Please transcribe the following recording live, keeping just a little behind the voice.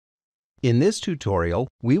In this tutorial,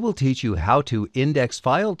 we will teach you how to index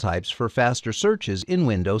file types for faster searches in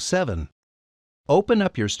Windows 7. Open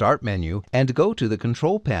up your Start menu and go to the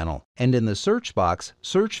Control panel, and in the search box,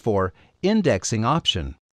 search for Indexing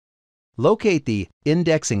option. Locate the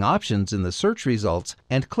Indexing options in the search results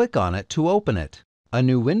and click on it to open it. A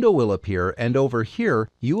new window will appear, and over here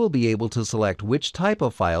you will be able to select which type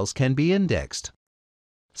of files can be indexed.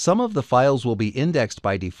 Some of the files will be indexed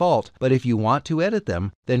by default, but if you want to edit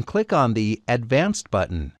them, then click on the Advanced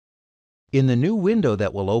button. In the new window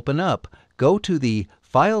that will open up, go to the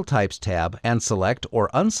File Types tab and select or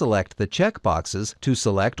unselect the checkboxes to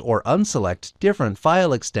select or unselect different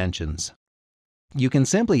file extensions. You can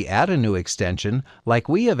simply add a new extension, like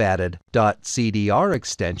we have added .cdr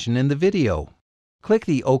extension in the video. Click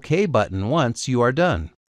the OK button once you are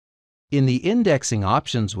done. In the Indexing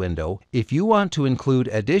Options window, if you want to include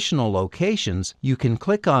additional locations, you can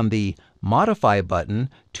click on the Modify button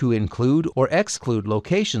to include or exclude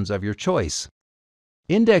locations of your choice.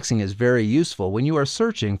 Indexing is very useful when you are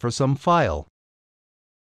searching for some file.